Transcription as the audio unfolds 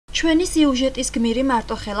ჩვენი სიუჟეტის გმირი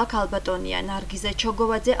მარტოხელა ქალბატონია, ნარგიზა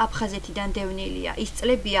ჩოგოვაძე აფხაზეთიდან დევნილია. ის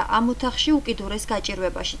წლებია ამ ოთახში უკიდურეს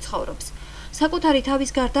გაჭირვებაში ცხოვრობს. საკუთარი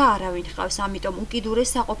თავის გარდა არავინ ჰყავს, ამიტომ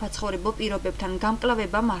უკიდურეს საყოფაცხოვრებო პირობებთან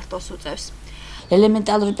გამკლავება მარტოს უწევს.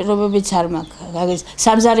 ელემენტარული პირობებიც არ მაქვს.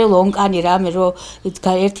 სამზარეულო ონკანი რამე რომ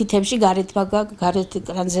ერთი თემში გარეთ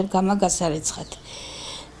კრანზე გამაგასარეცხად.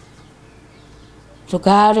 რო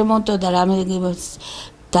გარემონტო და რამე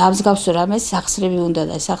დაამსგავსო რამე სახსრები უნდა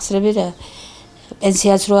და სახსრები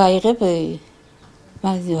პენსიაც რო აიღებ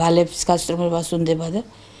ვალების გასწრომებას უნდება და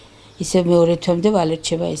ისე მეორე თვემდე ვალე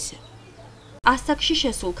რჩება ისე. ასაკში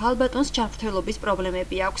შესულ ქალბატონს ჯანმრთელობის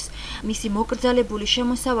პრობლემები აქვს. მისი მოკრძალებული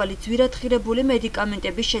შემოსავალი ძვირადღირებული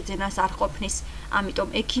მედიკამენტების შეძენას არ ყოფნის.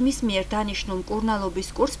 ამიტომ ექიმის მიერ დანიშნულ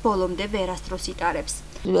მკურნალობის კურსს ბოლომდე ვერასდროს იტარებს.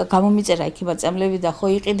 გამომიწერა ექიმა წამლები და ხო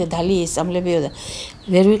იყიდე დალი ეს წამლებიო და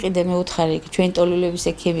ვერ ვიყიდე მეუთხარი ჩვენი ტოლულების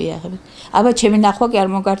ექიმია. აბა ჩემი ნახვა კი არ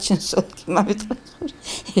მოგარჩენს ექიმა მითხრა.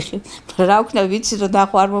 რა ვქნა ვიცი რომ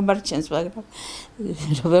ნახვა არ მომარჩენს მაგრამ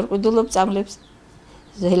რო ვერ ყიდულობ წამლებს.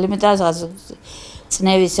 ელემენტარულად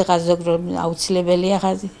წნევის ხაზოგრო აუცილებელია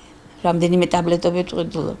ხაზი რამდენიმე ტაბლეტობით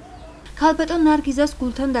ყიდულობ. ქალბატონ ნარგიზას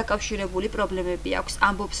გულთან დაკავშირებული პრობლემები აქვს.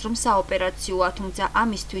 ამბობს რომ საოპერაციოა, თუმცა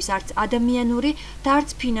ამისთვის არც ადამიანური და არც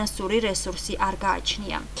ფინანსური რესურსი არ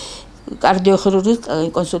გააჩნია. კარდიოხირურგის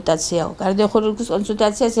კონსულტაციაო. კარდიოხირურგის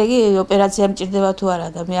კონსულტაციას იგი ოპერაცია მჭირდება თუ არა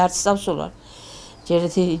და მე არც წავსულვარ.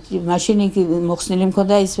 ჯერეთი მაშინი მოხსნილი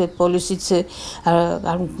მქონდა ის პოლისიც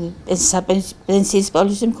პენსიის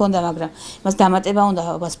პოლისი მქონდა, მაგრამ მას დამატება უნდა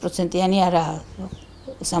 100%-იანი არა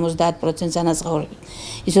 70% ანაზღაურებით.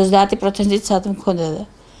 ის 30%-იც სად მქონდა და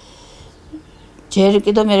ჯერ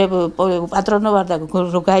კიდევ მე პატრონო ვარ და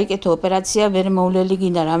რო გაიკეთო ოპერაცია, მე მოვლელი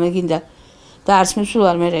გინდა, რამე გინდა და არც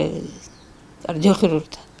მივსულვარ მე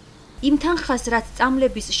კარდიოხირურგთან. იმ თანხას, რაც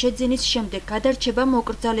წამლების შეძენის შემდეგ გადარჩება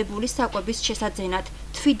მოკრძალებული საკვების შესაძენად,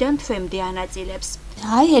 თვიდან თვემდე ანაწილებს.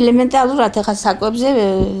 აი ელემენტარულად ახლა საკვებზე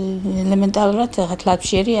ელემენტარულად ახლა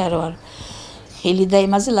თლაფშიერი არ ვარ. ხილი და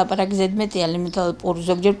იმაზე ლაპარაკი ზედმეტი ელემენტარულად პური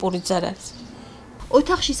ზოგჯერ პურიც არ არის.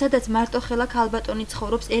 ოთახში, სადაც მარტოხელა ქალბატონი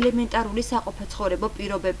ცხოვრობს, ელემენტარული საყოფაცხოვრებო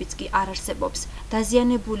პირობებიც კი არ არსებობს.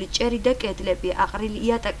 დაზიანებული ჭერი და კედლები, აყრილი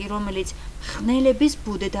იატაკი, რომელიც ხნელების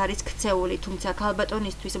ბუდედ არის ქცეული, თუმცა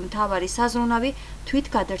ქალბატონისთვის მთავარი საზრუნავი თვით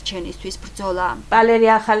გადარჩენისთვის ბრძოლაა. შპალერი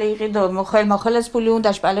ახალი იყიდო, მოხელეს ფული უნდა,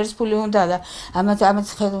 შპალერის ფული უნდა და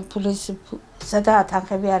ამათ ფულის სადა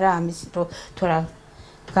თანხები არა ამის, რომ თუ რა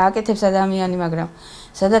გააკეთებს ადამიანი, მაგრამ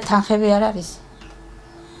სადა თანხები არ არის.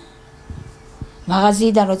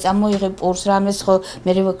 მაღაზიიდან რო წამოიღებ პურს რამეს ხო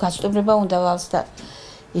მე გასტუმრება უნდა ვალს და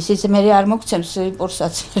ისიც მე არ მოგცემს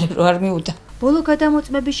პურსაც რო არ მიუდა. ბოლო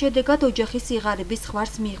გადამოწმების შედეგად ოჯახის სიღარიბის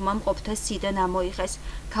ხვარს მიღმა მყოფთა სიდან ამოიღეს.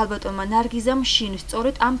 ქალბატონმა ნარგიზამ შინ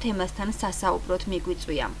სწორედ ამ თემასთან სასაუბროდ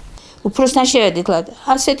მიგვიწვია. უფროსთან შევედით და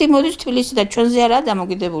ასეთი მოდის თბილისი და ჩვენზე არაა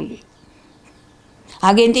დამოკიდებული.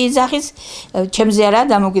 აგენტი იძახის ჩემზე არაა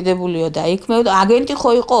დამოკიდებულიო და იქ მე აგენტი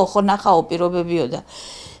ხო იყო ხო ნახაო პირობებიო და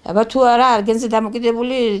აბა თუ არა აგენტზე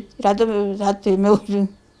დამოკიდებული რატომ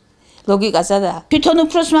ლოგიკა სადა თვითონ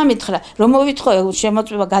უფროსმა მითხრა რომ მოვითხოვე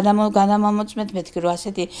შემოწმება გადამამოწმეთ მეთქი რომ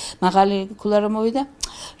ასეთი მაღალი ქულა რომ მოვიდა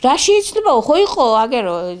რაში იცლებაო ხო იყო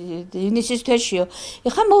აგერო ინისის თვეშიო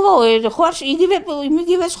ეხა მოვაო ხო არ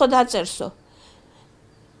იგივეს ხო დაწერსო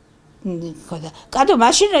ხოდა კადო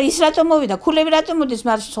მაშინ ის რატომ მოვიდა ქულები რატომ მოდის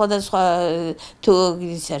მას სხვადასხვა თუ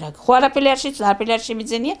ისე რა ხო არაფერი არ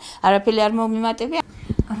შემიძენია არაფერი არ მომიმატებია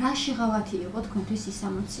რა შეღავათი იყო თქვენთვის ის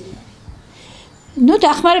 60 ლარი ნუ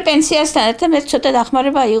დახმარე პენსიასთან ერთად მე ცოტა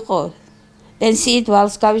დახმარება იყო პენსიით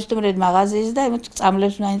ვალს გავისტუმრეთ მაღაზიის და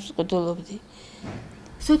წამლებს მაინც ყიდულობდი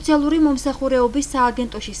სოციალური მომსახურეობის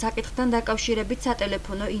სააგენტოში საკითხთან დაკავშირებით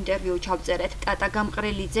სატელეფონო ინტერვიუ ჩავწერეთ. ტატა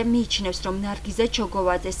გამყრელიძე მიიჩნევს, რომ ნარგიზა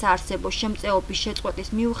ჩოგოვაძე საარსებო შემწეობის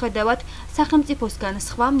შეწყვეტის მიუხედავად სახელმწიფოსგან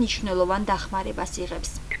სხვა მნიშვნელოვან დახმარებას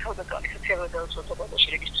იღებს. ქალბატონი სოციალურ დაუწყებაში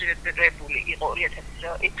რეგისტრირებული იყო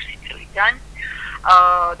 2006 წლიდან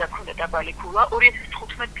და ქონდა დაბალი ქულა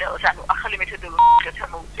 2015 წელს, ანუ ახალი მეთოდოლოგიით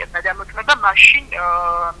მოუწია გადამოწმება, მაშინ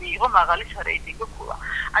მიიღო მაღალი სარეიტინგო ქულა.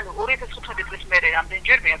 ანუ 2015 წლის მერე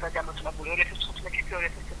რამდენჯერმეა გადამოწმებული 2015-ში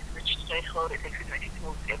 2016-ში და ახლა 2017-ში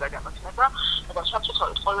მოუწია გადამოწმება და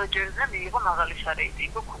სამწუხაროდ ყველა ჯერზე მიიღო მაღალი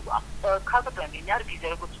სარეიტინგო ქულა. ქალბატონი ნარგიზა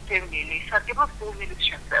როგორც დევნილი სარგებლობს დევნილის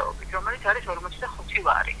შემწეობით, რომელიც არის 45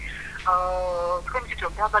 ლარი. თქვენ იცით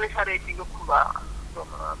რომ დაბალი სარეიტინგო ქულა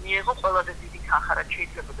მიიღო ყველაზე დიდი თანხა რაც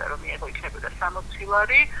შეიძლებოდა რომ მიიღო იქნებოდა 60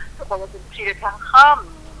 ლარი და ყველაზე მცირე თანხა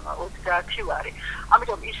 30 ლარი.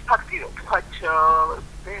 ამიტომ ის ფაქტი რომ თქვათ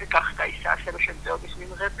ვერ გახდა ის არსებო შემწეობის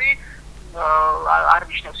მიმღები არ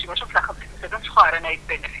ნიშნავს იმას რომ სახელმწიფოსგან სხვა არანაირ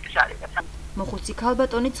ბენეფიტს არ იღებს. მოხუცი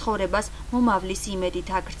ქალბატონი ცხოვრებას მომავლის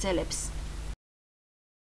იმედით აგრძელებს.